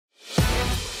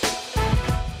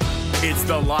It's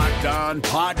the Locked On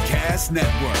Podcast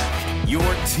Network, your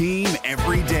team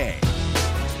every day.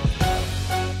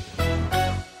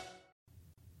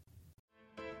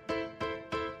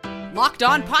 Locked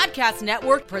On Podcast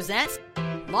Network presents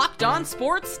Locked On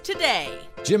Sports Today.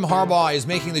 Jim Harbaugh is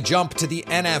making the jump to the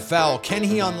NFL. Can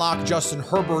he unlock Justin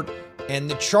Herbert and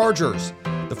the Chargers?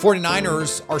 The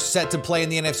 49ers are set to play in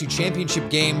the NFC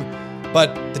Championship game,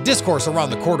 but the discourse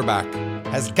around the quarterback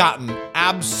has gotten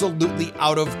absolutely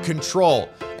out of control.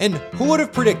 And who would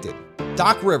have predicted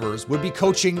Doc Rivers would be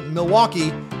coaching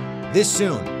Milwaukee this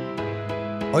soon?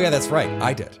 Oh yeah, that's right,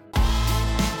 I did.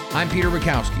 I'm Peter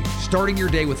Bukowski, starting your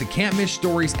day with the can't-miss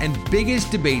stories and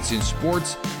biggest debates in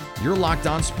sports. You're Locked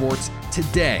On Sports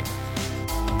Today.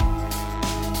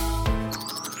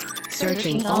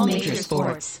 Searching all major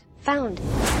sports. Found.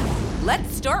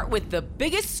 Let's start with the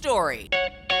biggest story.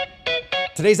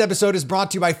 Today's episode is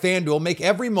brought to you by FanDuel. Make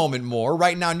every moment more.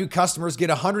 Right now, new customers get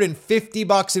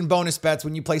 $150 in bonus bets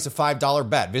when you place a $5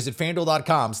 bet. Visit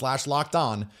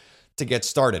FanDuel.com/lockedon to get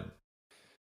started.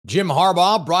 Jim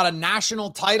Harbaugh brought a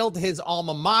national title to his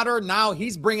alma mater. Now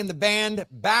he's bringing the band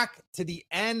back to the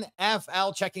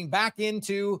NFL, checking back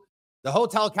into the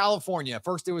Hotel California.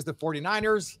 First, it was the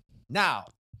 49ers. Now,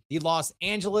 the Los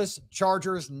Angeles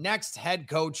Chargers' next head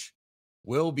coach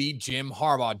will be Jim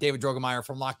Harbaugh. David Drogemeyer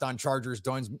from Locked On Chargers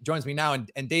joins me now.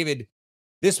 And David,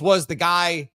 this was the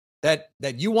guy that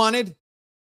you wanted.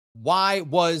 Why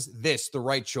was this the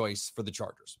right choice for the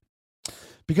Chargers?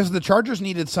 Because the Chargers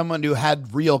needed someone who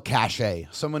had real cachet,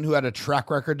 someone who had a track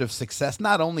record of success,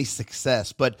 not only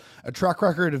success, but a track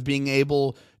record of being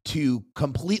able to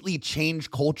completely change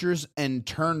cultures and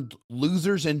turn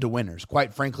losers into winners.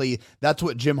 Quite frankly, that's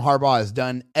what Jim Harbaugh has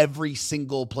done every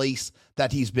single place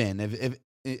that he's been.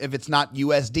 If it's not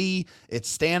USD, it's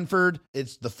Stanford,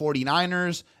 it's the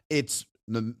 49ers, it's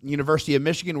the University of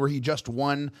Michigan, where he just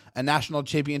won a national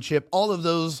championship. All of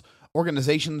those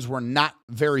organizations were not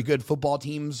very good football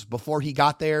teams before he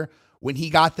got there. When he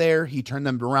got there, he turned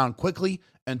them around quickly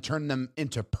and turned them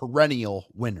into perennial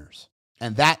winners.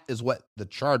 And that is what the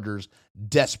Chargers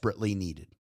desperately needed.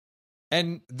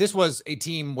 And this was a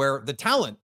team where the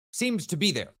talent seems to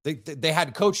be there. They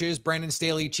had coaches, Brandon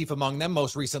Staley, chief among them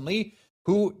most recently,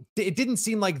 who it didn't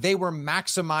seem like they were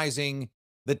maximizing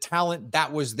the talent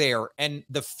that was there. And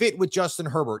the fit with Justin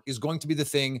Herbert is going to be the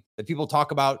thing that people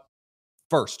talk about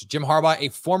first. Jim Harbaugh, a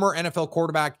former NFL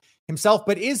quarterback himself,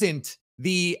 but isn't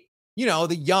the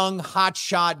young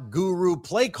hotshot guru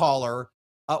play caller.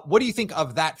 What do you think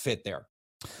of that fit there?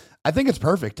 I think it's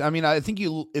perfect. I mean, I think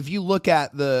if you look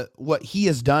at what he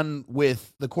has done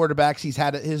with the quarterbacks he's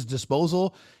had at his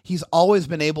disposal, he's always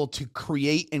been able to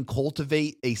create and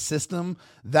cultivate a system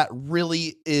that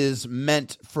really is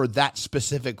meant for that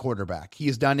specific quarterback. He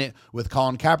has done it with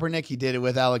Colin Kaepernick. He did it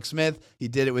with Alex Smith. He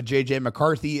did it with J.J.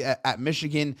 McCarthy at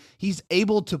Michigan. He's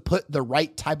able to put the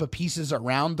right type of pieces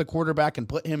around the quarterback and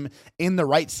put him in the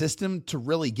right system to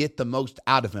really get the most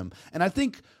out of him. And I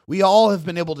think we all have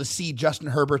been able to see Justin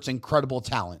Herbert's incredible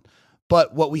talent,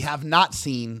 but what we have not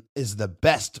seen is the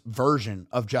best version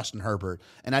of Justin Herbert.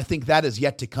 And I think that is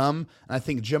yet to come. And I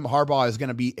think Jim Harbaugh is going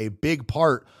to be a big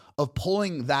part of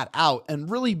pulling that out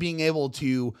and really being able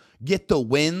to get the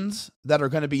wins that are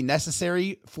going to be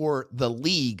necessary for the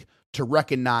league to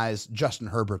recognize Justin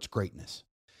Herbert's greatness.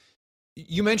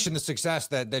 You mentioned the success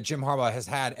that Jim Harbaugh has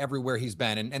had everywhere he's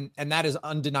been, and that is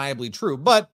undeniably true.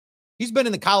 But he's been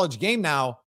in the college game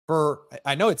now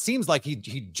I know it seems like he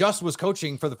just was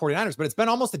coaching for the 49ers, but it's been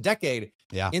almost a decade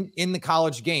in the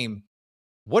college game.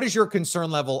 What is your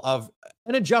concern level of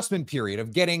an adjustment period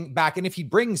of getting back? And if he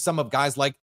brings some of guys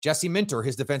like Jesse Minter,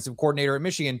 his defensive coordinator at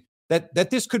Michigan, that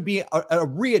this could be a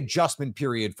readjustment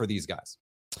period for these guys?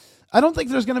 I don't think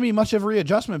there's going to be much of a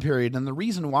readjustment period. And the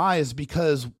reason why is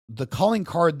because the calling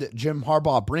card that Jim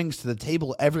Harbaugh brings to the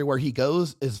table everywhere he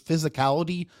goes is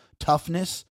physicality,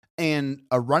 toughness, and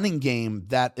a running game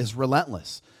that is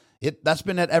relentless. That's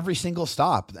been at every single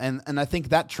stop. And I think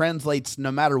that translates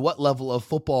no matter what level of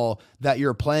football that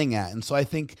you're playing at. And so I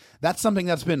think that's something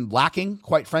that's been lacking,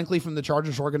 quite frankly, from the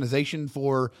Chargers organization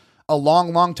for a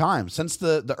long, long time. Since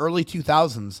the early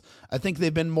 2000s, I think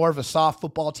they've been more of a soft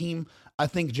football team. I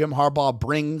think Jim Harbaugh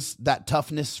brings that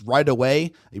toughness right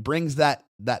away. He brings that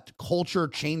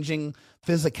culture-changing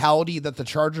physicality that the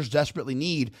Chargers desperately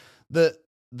need. The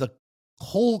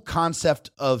whole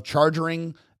concept of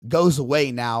chargering goes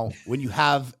away now when you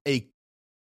have a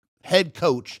head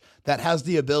coach that has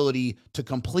the ability to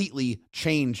completely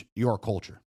change your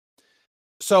culture.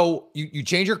 So you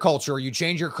change your culture, you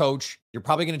change your coach, you're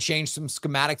probably going to change some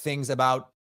schematic things about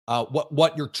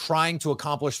what you're trying to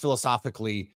accomplish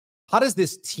philosophically. How does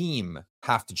this team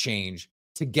have to change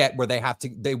to get where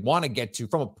they want to get to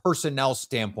from a personnel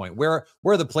standpoint? Where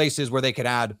are the places where they could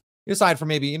add, aside from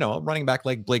maybe, a running back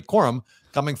like Blake Corum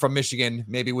coming from Michigan,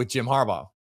 maybe with Jim Harbaugh?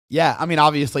 Yeah, I mean,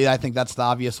 obviously, I think that's the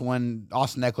obvious one.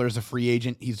 Austin Eckler is a free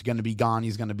agent. He's going to be gone.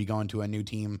 He's going to be going to a new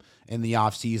team in the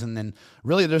offseason. And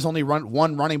really, there's only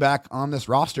one running back on this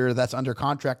roster that's under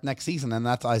contract next season, and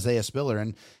that's Isaiah Spiller.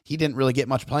 And he didn't really get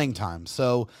much playing time.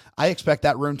 So I expect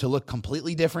that room to look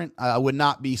completely different. I would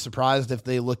not be surprised if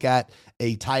they look at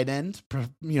a tight end,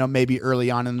 maybe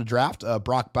early on in the draft.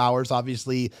 Brock Bowers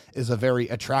obviously is a very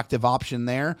attractive option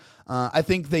there. I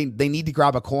think they need to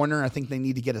grab a corner. I think they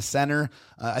need to get a center.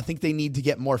 I think they need to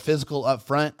get more physical up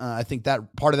front. I think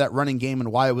that part of that running game and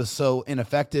why it was so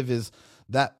ineffective is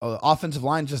that offensive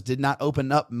line just did not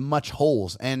open up much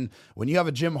holes. And when you have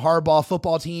a Jim Harbaugh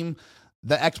football team,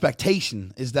 the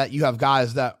expectation is that you have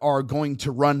guys that are going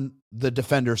to run the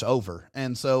defenders over.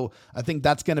 And so I think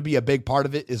that's going to be a big part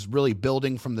of it, is really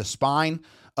building from the spine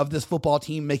of this football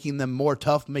team, making them more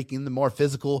tough, making them more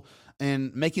physical,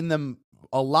 and making them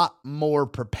a lot more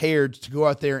prepared to go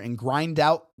out there and grind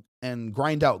out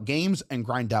games and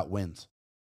grind out wins.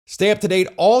 Stay up to date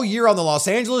all year on the Los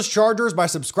Angeles Chargers by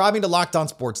subscribing to Locked On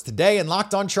Sports Today and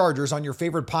Locked On Chargers on your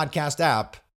favorite podcast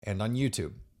app and on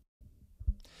YouTube.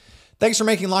 Thanks for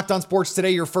making Locked On Sports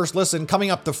Today your first listen.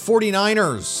 Coming up, the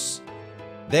 49ers.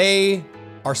 They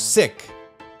are sick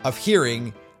of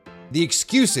hearing the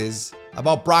excuses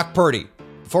about Brock Purdy.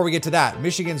 Before we get to that,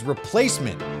 Michigan's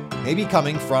replacement may be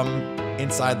coming from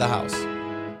inside the house.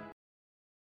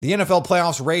 The NFL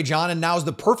playoffs rage on, and now is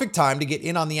the perfect time to get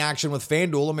in on the action with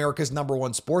FanDuel, America's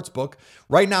 #1 sportsbook.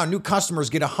 Right now, new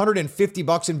customers get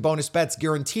 $150 in bonus bets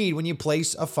guaranteed when you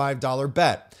place a $5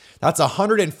 bet. That's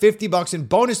 $150 in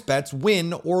bonus bets,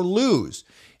 win or lose.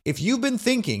 If you've been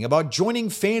thinking about joining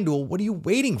FanDuel, what are you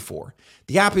waiting for?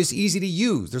 The app is easy to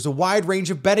use. There's a wide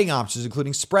range of betting options,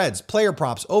 including spreads, player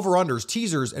props, over-unders,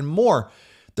 teasers, and more.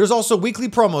 There's also weekly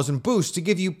promos and boosts to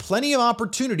give you plenty of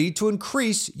opportunity to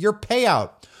increase your payout.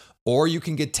 Or you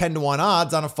can get 10-1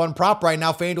 odds on a fun prop right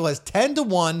now. FanDuel has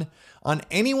 10-1 on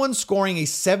anyone scoring a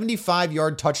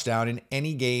 75-yard touchdown in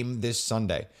any game this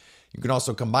Sunday. You can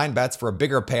also combine bets for a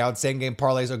bigger payout. Same-game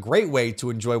parlay is a great way to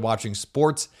enjoy watching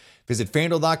sports. Visit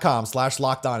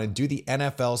FanDuel.com/lockedon and do the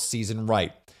NFL season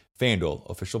right. FanDuel,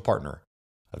 official partner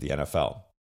of the NFL.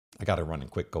 I got to run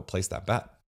and quick go place that bet.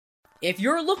 If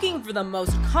you're looking for the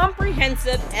most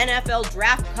comprehensive NFL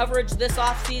draft coverage this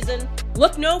offseason,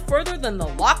 look no further than the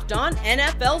Locked On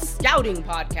NFL Scouting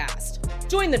Podcast.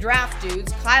 Join the draft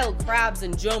dudes, Kyle Krabs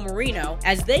and Joe Marino,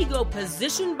 as they go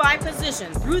position by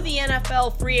position through the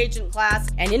NFL free agent class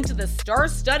and into the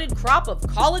star-studded crop of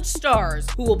college stars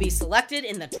who will be selected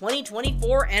in the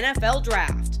 2024 NFL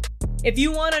Draft. If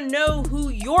you want to know who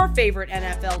your favorite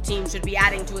NFL team should be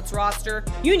adding to its roster,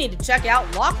 you need to check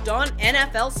out Locked On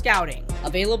NFL Scouting,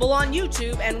 available on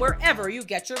YouTube and wherever you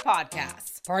get your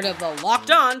podcasts. Part of the Locked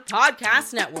On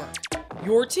Podcast Network,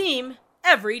 your team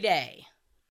every day.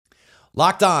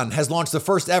 Locked On has launched the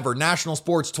first ever national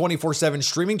sports 24/7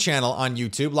 streaming channel on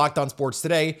YouTube. Locked On Sports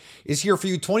Today is here for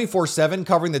you 24/7,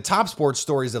 covering the top sports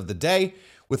stories of the day,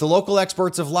 with the local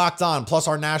experts of Locked On, plus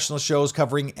our national shows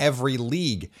covering every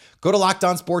league. Go to Locked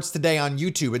On Sports Today on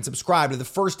YouTube and subscribe to the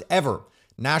first ever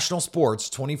national sports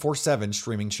 24/7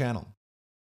 streaming channel.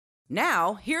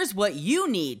 Now, here's what you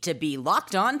need to be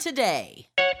locked on today.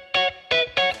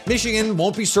 Michigan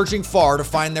won't be searching far to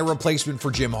find their replacement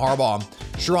for Jim Harbaugh.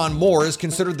 Sherrone Moore is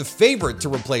considered the favorite to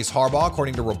replace Harbaugh,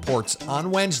 according to reports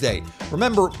on Wednesday.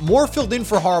 Remember, Moore filled in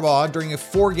for Harbaugh during a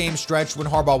 4-game stretch when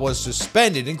Harbaugh was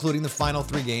suspended, including the final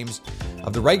 3 games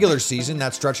of the regular season.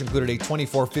 That stretch included a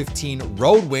 24-15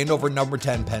 road win over number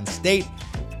 10 Penn State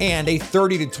and a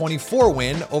 30-24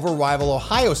 win over rival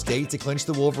Ohio State to clinch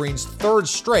the Wolverines' 3rd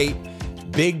straight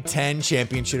Big Ten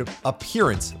championship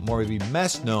appearance. Moore would be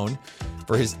best known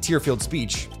for his tear-filled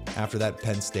speech after that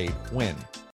Penn State win.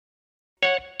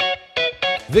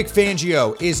 Vic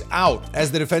Fangio is out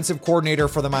as the defensive coordinator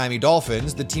for the Miami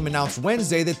Dolphins. The team announced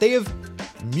Wednesday that they have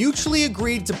mutually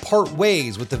agreed to part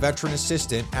ways with the veteran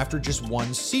assistant after just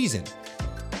 1 season.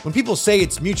 When people say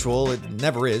it's mutual, it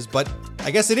never is, but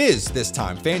I guess it is this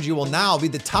time. Fangio will now be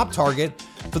the top target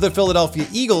for the Philadelphia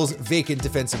Eagles' vacant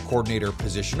defensive coordinator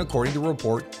position, according to a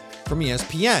report from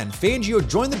ESPN. Fangio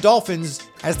joined the Dolphins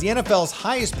as the NFL's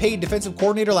highest paid defensive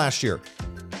coordinator last year.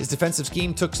 His defensive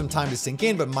scheme took some time to sink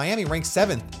in, but Miami ranked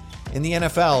 7th in the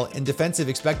NFL in defensive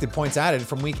expected points added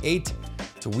from week 8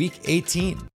 to week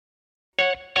 18.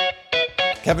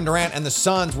 Kevin Durant and the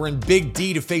Suns were in Big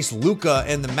D to face Luka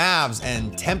and the Mavs,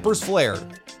 and tempers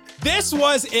flared. This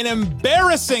was an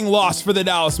embarrassing loss for the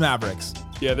Dallas Mavericks.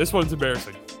 Yeah, this one's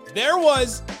embarrassing. There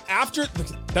was, after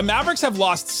the Mavericks have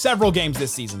lost several games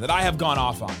this season that I have gone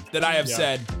off on, that I have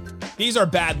said, these are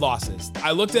bad losses.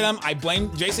 I looked at them, I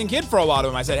blamed Jason Kidd for a lot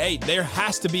of them. I said, hey, there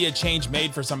has to be a change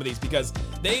made for some of these because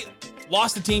they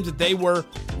lost to teams that they were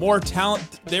more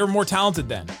talented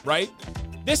than, right?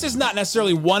 This is not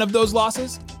necessarily one of those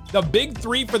losses. The big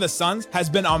three for the Suns has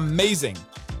been amazing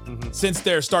since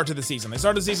their start to the season. They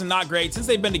started the season not great. Since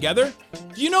they've been together,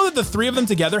 do you know that the three of them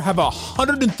together have a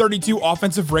 132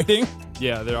 offensive rating?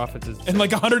 Yeah, their offense is... And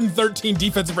like 113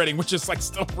 defensive rating, which is like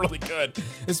still really good.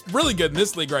 It's really good in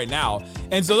this league right now.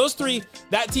 And so those three,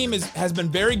 that team has been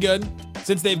very good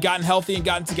since they've gotten healthy and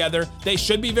gotten together. They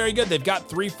should be very good. They've got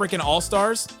three freaking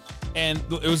all-stars, and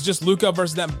it was just Luka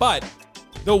versus them. But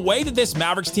the way that this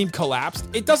Mavericks team collapsed,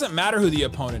 it doesn't matter who the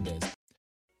opponent is.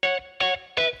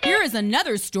 Here is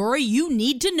another story you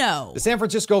need to know. The San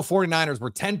Francisco 49ers were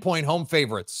 10-point home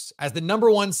favorites as the number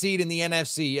 1 seed in the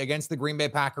NFC against the Green Bay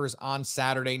Packers on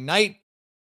Saturday night.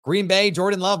 Green Bay,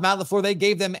 Jordan Love, Matt LaFleur, they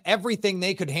gave them everything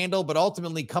they could handle, but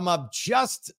ultimately come up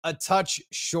just a touch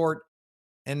short.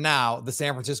 And now the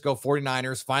San Francisco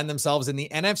 49ers find themselves in the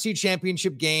NFC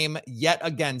Championship game yet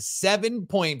again,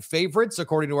 7-point favorites,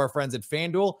 according to our friends at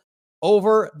FanDuel,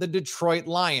 over the Detroit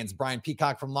Lions. Brian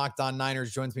Peacock from Locked On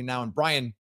Niners joins me now. And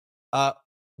Brian,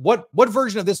 what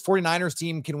version of this 49ers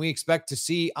team can we expect to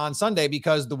see on Sunday?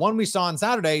 Because the one we saw on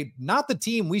Saturday, not the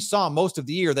team we saw most of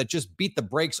the year that just beat the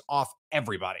brakes off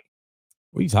everybody.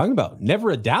 What are you talking about?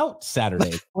 Never a doubt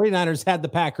Saturday. 49ers had the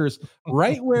Packers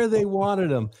right where they wanted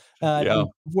them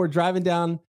before driving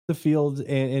down the field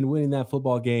and winning that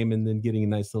football game and then getting a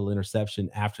nice little interception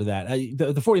after that.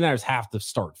 The 49ers have to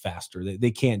start faster.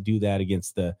 They can't do that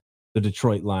against the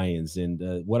Detroit Lions.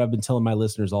 And what I've been telling my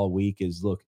listeners all week is,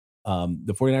 look,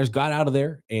 the 49ers got out of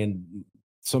there, and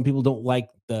some people don't like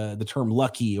the term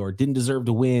lucky or didn't deserve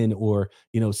to win or,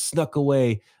 snuck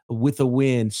away with a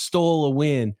win, stole a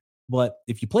win. But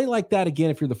if you play like that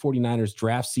again, if you're the 49ers,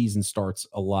 draft season starts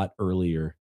a lot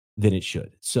earlier than it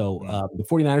should. So the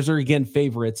 49ers are again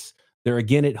favorites. They're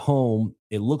again at home.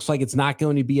 It looks like it's not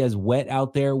going to be as wet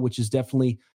out there, which is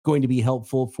definitely going to be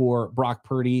helpful for Brock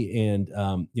Purdy. And,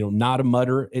 not a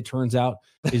mutter, it turns out,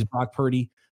 is Brock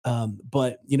Purdy.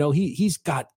 But he's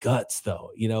got guts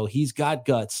though, he's got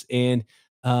guts. And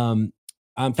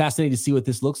I'm fascinated to see what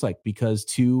this looks like because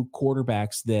two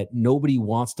quarterbacks that nobody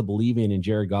wants to believe in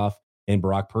Jared Goff and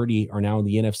Brock Purdy are now in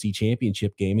the NFC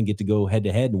Championship game and get to go head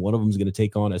to head. And one of them is going to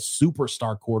take on a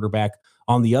superstar quarterback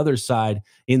on the other side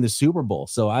in the Super Bowl.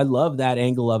 So I love that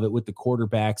angle of it with the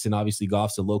quarterbacks. And obviously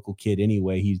Goff's a local kid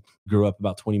anyway. He grew up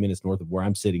about 20 minutes north of where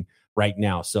I'm sitting right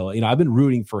now. So, I've been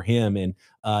rooting for him, and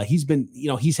he's been,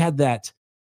 he's had that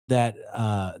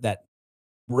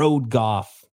road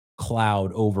Goff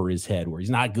cloud over his head where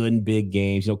he's not good in big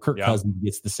games. Kirk Cousins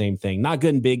gets the same thing. Not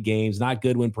good in big games, not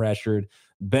good when pressured,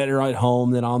 better at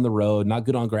home than on the road, not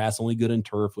good on grass, only good in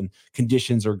turf when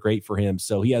conditions are great for him.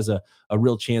 So he has a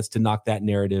real chance to knock that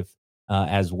narrative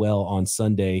as well on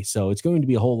Sunday. So it's going to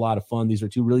be a whole lot of fun. These are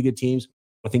two really good teams.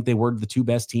 I think they were the two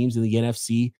best teams in the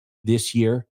NFC this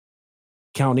year,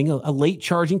 counting a late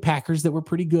charging Packers that were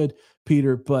pretty good,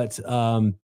 Peter. But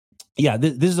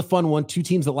this is a fun one. Two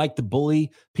teams that like to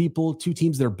bully people, two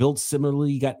teams that are built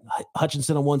similarly. You got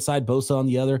Hutchinson on one side, Bosa on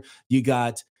the other. You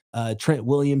got Trent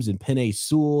Williams and Penei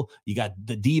Sewell. You got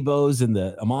the Debos and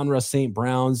the Amon-Ra St.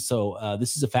 Browns. So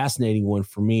this is a fascinating one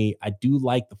for me. I do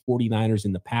like the 49ers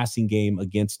in the passing game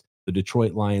against the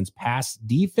Detroit Lions pass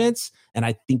defense. And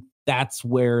I think that's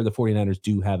where the 49ers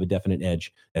do have a definite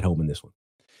edge at home in this one.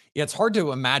 Yeah, it's hard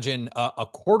to imagine a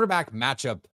quarterback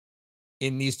matchup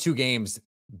in these two games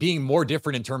being more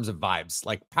different in terms of vibes.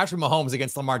 Like Patrick Mahomes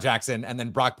against Lamar Jackson and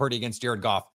then Brock Purdy against Jared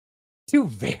Goff. Two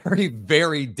very,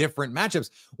 very different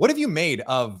matchups. What have you made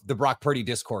of the Brock Purdy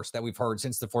discourse that we've heard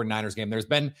since the 49ers game? There's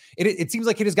been, it seems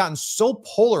like it has gotten so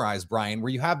polarized, Brian,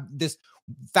 where you have this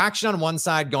faction on one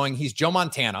side going, he's Joe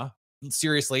Montana.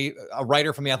 Seriously, a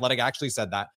writer from The Athletic actually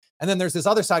said that. And then there's this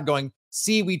other side going,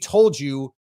 see, we told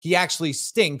you he actually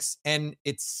stinks. And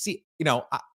it's,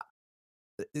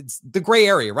 it's the gray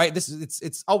area, right?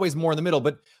 It's always more in the middle,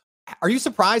 but are you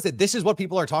surprised that this is what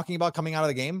people are talking about coming out of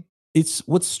the game? It's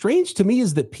what's strange to me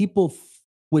is that people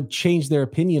would change their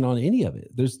opinion on any of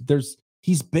it.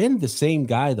 He's been the same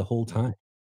guy the whole time,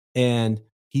 and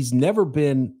he's never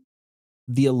been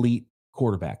the elite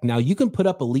quarterback. Now you can put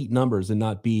up elite numbers and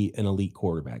not be an elite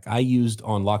quarterback. I used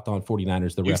on Locked On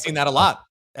 49ers. You've seen that a lot.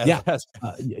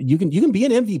 You can be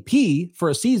an MVP for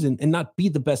a season and not be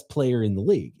the best player in the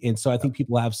league. And so I think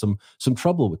people have some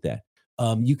trouble with that.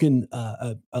 You can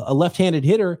a left-handed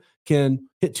hitter can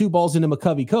hit 2 balls into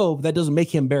McCovey Cove. That doesn't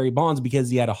make him Barry Bonds because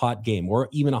he had a hot game or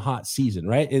even a hot season,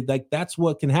 right? That's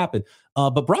what can happen.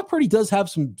 But Brock Purdy does have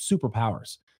some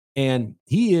superpowers, and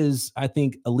he is, I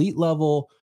think, elite level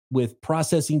with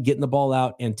processing, getting the ball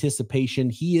out, anticipation.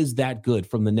 He is that good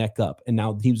from the neck up. And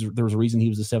now there was a reason he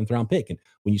was a 7th round pick. And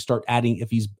when you start adding, if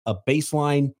he's a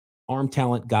baseline arm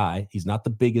talent guy, he's not the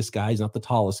biggest guy, he's not the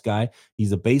tallest guy,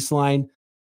 he's a baseline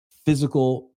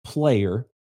physical player,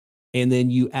 and then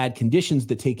you add conditions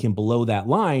that take him below that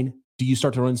line, do you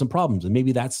start to run some problems? And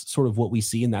maybe that's sort of what we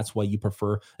see, and that's why you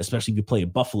prefer, especially if you play in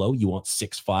Buffalo, you want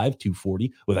 6'5",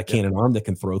 240 with a cannon arm that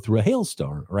can throw through a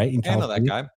hailstorm, right? In California, I know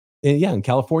that guy. And yeah, in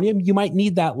California, you might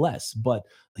need that less, but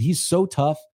he's so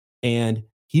tough, and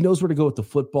he knows where to go with the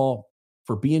football.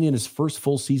 For being in his first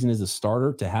full season as a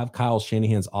starter, to have Kyle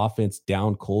Shanahan's offense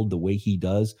down cold the way he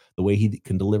does, the way he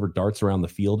can deliver darts around the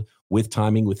field with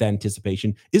timing, with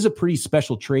anticipation, is a pretty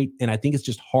special trait. And I think it's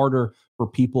just harder for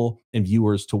people and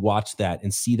viewers to watch that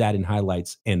and see that in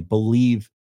highlights and believe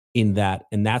in that.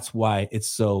 And that's why it's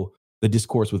so, the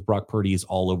discourse with Brock Purdy is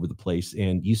all over the place.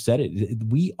 And you said it,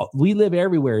 we live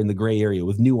everywhere in the gray area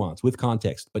with nuance, with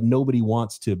context, but nobody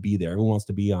wants to be there. Everyone wants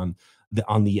to be on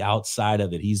the outside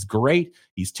of it. He's great.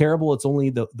 He's terrible. It's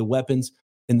only the weapons.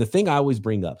 And the thing I always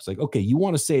bring up is like, okay, you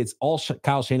want to say it's all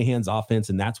Kyle Shanahan's offense,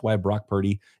 and that's why Brock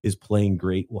Purdy is playing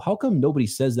great. Well, how come nobody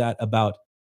says that about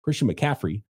Christian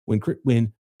McCaffrey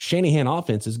when Shanahan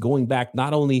offense is going back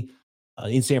not only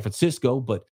in San Francisco,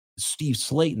 but Steve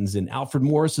Slayton's and Alfred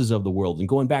Morris's of the world, and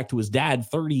going back to his dad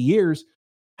 30 years?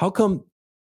 How come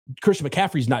Christian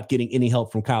McCaffrey's not getting any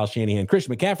help from Kyle Shanahan?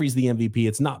 Christian McCaffrey's the MVP.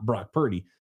 It's not Brock Purdy.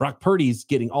 Brock Purdy's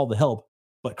getting all the help,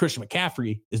 but Christian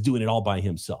McCaffrey is doing it all by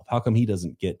himself. How come he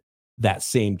doesn't get that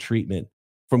same treatment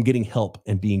from getting help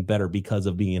and being better because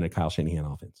of being in a Kyle Shanahan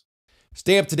offense?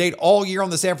 Stay up to date all year on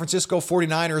the San Francisco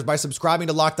 49ers by subscribing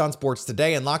to Locked On Sports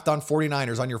today and Locked On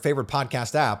 49ers on your favorite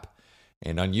podcast app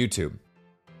and on YouTube.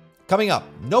 Coming up,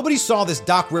 nobody saw this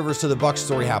Doc Rivers to the Bucs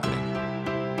story happening,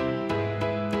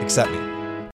 except me.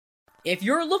 If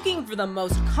you're looking for the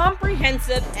most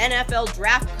comprehensive NFL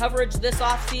draft coverage this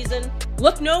offseason,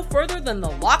 look no further than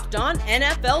the Locked On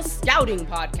NFL Scouting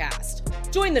Podcast.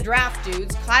 Join the draft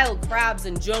dudes, Kyle Krabs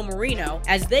and Joe Marino,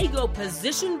 as they go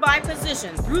position by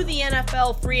position through the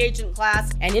NFL free agent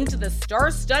class and into the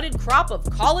star-studded crop of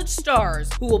college stars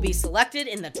who will be selected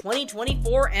in the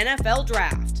 2024 NFL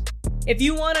Draft. If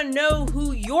you want to know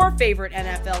who your favorite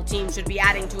NFL team should be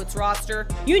adding to its roster,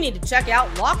 you need to check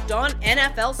out Locked On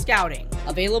NFL Scouting,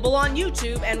 available on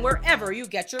YouTube and wherever you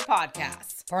get your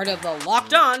podcasts. Part of the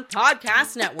Locked On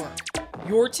Podcast Network,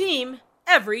 your team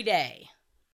every day.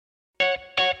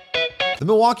 The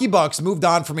Milwaukee Bucks moved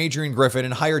on from Adrian Griffin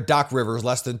and hired Doc Rivers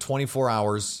less than 24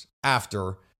 hours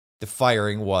after the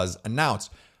firing was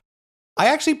announced. I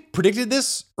actually predicted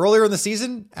this earlier in the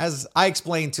season, as I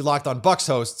explained to Locked On Bucks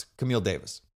host Camille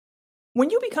Davis. When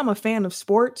you become a fan of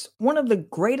sports, one of the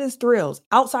greatest thrills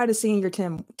outside of seeing your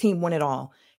team win it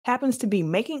all happens to be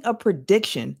making a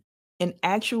prediction and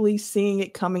actually seeing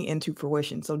it coming into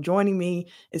fruition. So joining me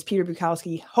is Peter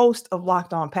Bukowski, host of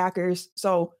Locked On Packers.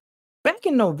 So back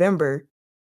in November,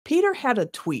 Peter had a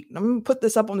tweet. I'm going to put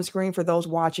this up on the screen for those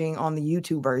watching on the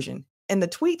YouTube version. And the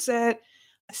tweet said,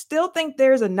 "I still think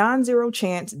there's a non-zero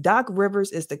chance Doc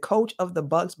Rivers is the coach of the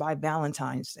Bucs by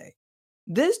Valentine's Day."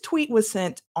 This tweet was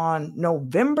sent on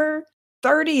November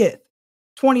 30th,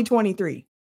 2023.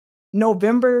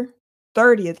 November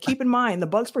 30th. Keep in mind, the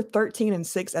Bucs were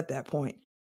 13-6 at that point.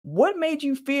 What made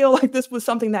you feel like this was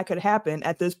something that could happen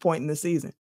at this point in the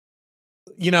season?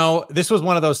 You know, this was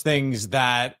one of those things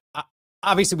that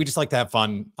obviously we just like to have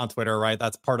fun on Twitter, right?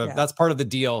 That's part of the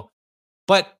deal.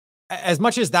 But as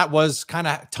much as that was kind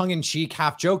of tongue-in-cheek,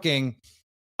 half joking,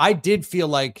 I did feel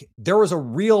like there was a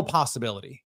real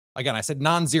possibility. Again, I said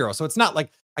non-zero, so it's not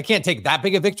like I can't take that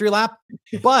big a victory lap,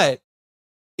 but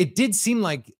it did seem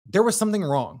like there was something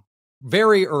wrong.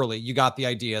 Very early, you got the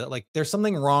idea that like there's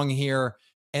something wrong here,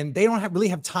 and they don't really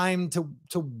have time to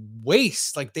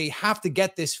waste. Like they have to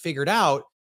get this figured out,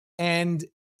 and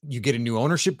you get a new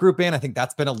ownership group in. I think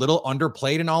that's been a little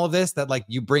underplayed in all of this, that like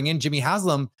you bring in Jimmy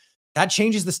Haslam, that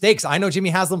changes the stakes. I know Jimmy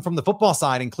Haslam from the football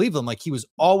side in Cleveland. Like he was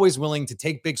always willing to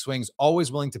take big swings,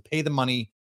 always willing to pay the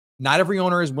money. Not every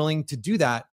owner is willing to do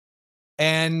that.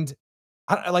 And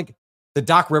I like the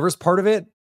Doc Rivers part of it,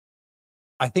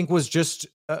 I think was just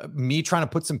me trying to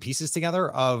put some pieces together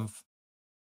of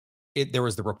it. There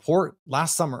was the report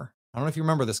last summer. I don't know if you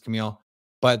remember this, Camille,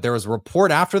 but there was a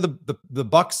report after the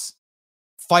Bucs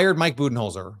fired Mike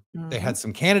Budenholzer. Mm-hmm. They had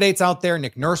some candidates out there.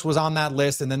 Nick Nurse was on that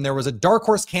list. And then there was a dark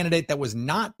horse candidate that was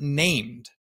not named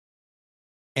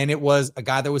And it was a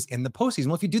guy that was in the postseason.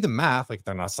 Well, if you do the math, like it's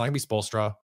not going to be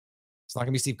Spoelstra. It's not going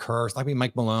to be Steve Kerr. It's not going to be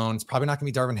Mike Malone. It's probably not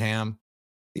going to be Darvin Ham.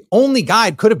 The only guy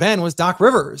it could have been was Doc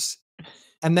Rivers.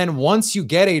 And then once you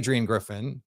get Adrian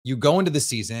Griffin, you go into the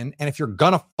season. And if you're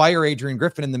going to fire Adrian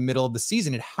Griffin in the middle of the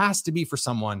season, it has to be for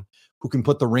someone who can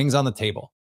put the rings on the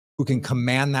table, who can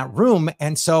command that room.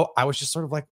 And so I was just sort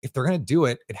of like, if they're going to do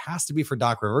it, it has to be for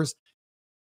Doc Rivers.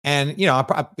 And, you know,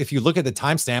 if you look at the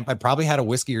timestamp, I probably had a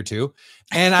whiskey or two,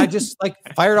 and I just like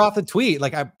fired off a tweet.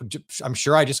 Like I'm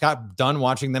sure I just got done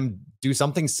watching them do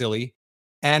something silly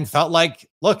and felt like,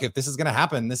 look, if this is going to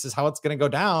happen, this is how it's going to go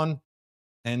down.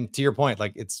 And to your point,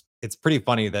 like it's pretty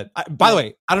funny that, by the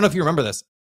way, I don't know if you remember this.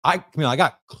 I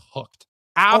got cooked.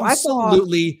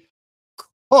 Absolutely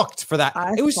cooked for that.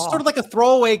 It was sort of like a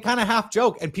throwaway kind of half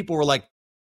joke. And people were like,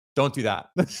 don't do that.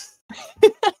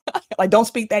 Like, don't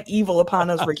speak that evil upon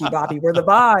us, Ricky Bobby. We're the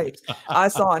vibes. I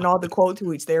saw in all the quote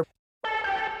tweets there.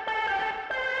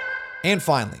 And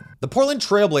finally, the Portland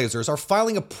Trailblazers are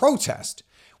filing a protest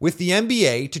with the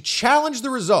NBA to challenge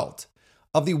the result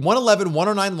of the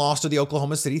 111-109 loss to the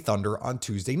Oklahoma City Thunder on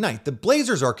Tuesday night. The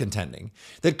Blazers are contending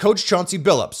that Coach Chauncey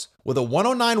Billups, with a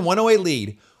 109-108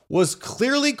 lead, was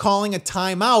clearly calling a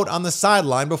timeout on the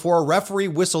sideline before a referee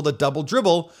whistled a double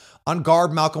dribble on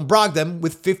guard Malcolm Brogdon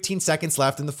with 15 seconds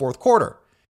left in the fourth quarter.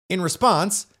 In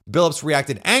response, Billups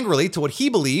reacted angrily to what he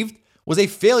believed was a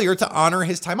failure to honor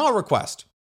his timeout request.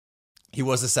 He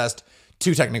was assessed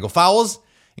 2 technical fouls,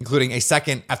 including a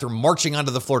second after marching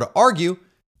onto the floor to argue,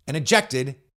 and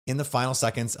ejected in the final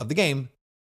seconds of the game.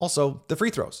 Also, the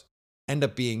free throws end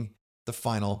up being the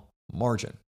final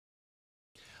margin.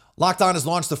 Locked On has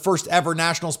launched the first ever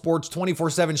national sports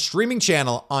 24/7 streaming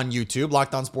channel on YouTube.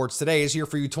 Locked On Sports Today is here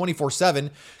for you 24/7,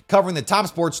 covering the top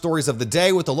sports stories of the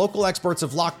day with the local experts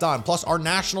of Locked On, plus our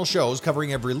national shows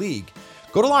covering every league.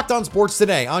 Go to Locked On Sports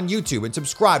Today on YouTube and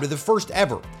subscribe to the first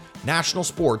ever national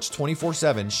sports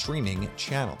 24/7 streaming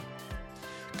channel.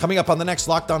 Coming up on the next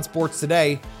Locked On Sports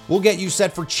Today, we'll get you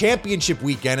set for championship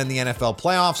weekend in the NFL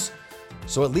playoffs.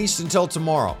 So at least until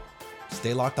tomorrow,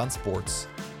 stay locked on Sports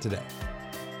Today.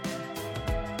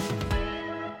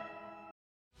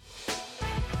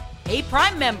 Hey,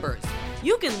 Prime members,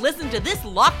 you can listen to this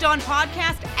Locked On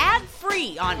podcast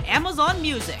ad-free on Amazon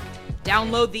Music.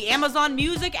 Download the Amazon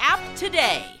Music app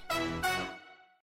today.